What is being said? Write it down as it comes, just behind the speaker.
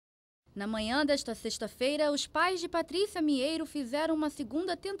Na manhã desta sexta-feira, os pais de Patrícia Mieiro fizeram uma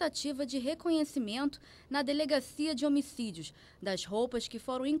segunda tentativa de reconhecimento na Delegacia de Homicídios das roupas que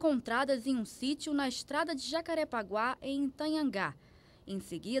foram encontradas em um sítio na estrada de Jacarepaguá, em Itanhangá. Em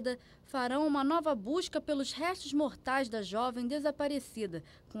seguida, farão uma nova busca pelos restos mortais da jovem desaparecida,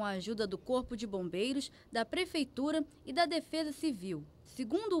 com a ajuda do Corpo de Bombeiros, da Prefeitura e da Defesa Civil.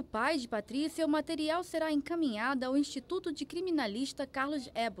 Segundo o pai de Patrícia, o material será encaminhado ao Instituto de Criminalista Carlos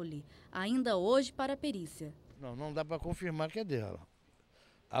Éboli, ainda hoje para a perícia. Não dá para confirmar que é dela.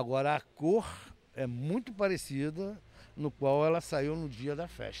 Agora, a cor é muito parecida no qual ela saiu no dia da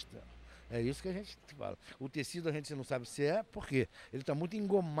festa. É isso que a gente fala. O tecido a gente não sabe se é, porque ele está muito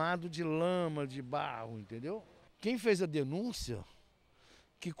engomado de lama, de barro, entendeu? Quem fez a denúncia,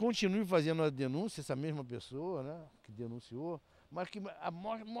 que continue fazendo a denúncia, essa mesma pessoa, né, que denunciou, mas que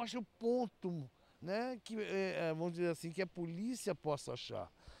mostre o ponto, né, que, vamos dizer assim, que a polícia possa achar.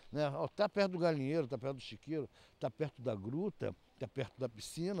 Está perto do galinheiro, está perto do chiqueiro, está perto da gruta, está perto da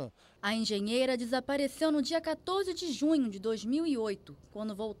piscina. A engenheira desapareceu no dia 14 de junho de 2008,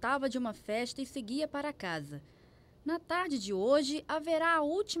 quando voltava de uma festa e seguia para casa. Na tarde de hoje, haverá a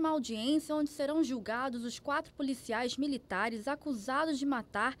última audiência onde serão julgados os 4 policiais militares acusados de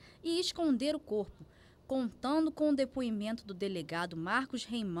matar e esconder o corpo, contando com o depoimento do delegado Marcos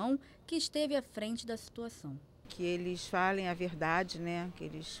Reimão, que esteve à frente da situação. Que eles falem a verdade, né? Que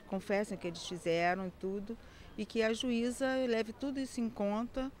eles confessem o que eles fizeram e tudo, e que a juíza leve tudo isso em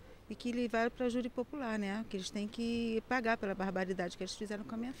conta e que ele vá para a júri popular, né? Que eles têm que pagar pela barbaridade que eles fizeram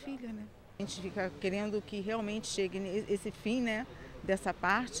com a minha filha, né? A gente fica querendo que realmente chegue esse fim, né? Dessa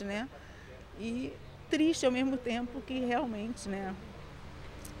parte, né? E triste ao mesmo tempo que realmente, né?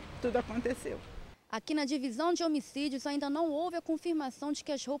 Tudo aconteceu. Aqui na divisão de homicídios ainda não houve a confirmação de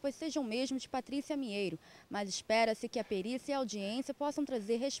que as roupas sejam mesmo de Patrícia Mieiro, mas espera-se que a perícia e a audiência possam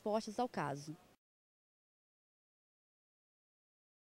trazer respostas ao caso.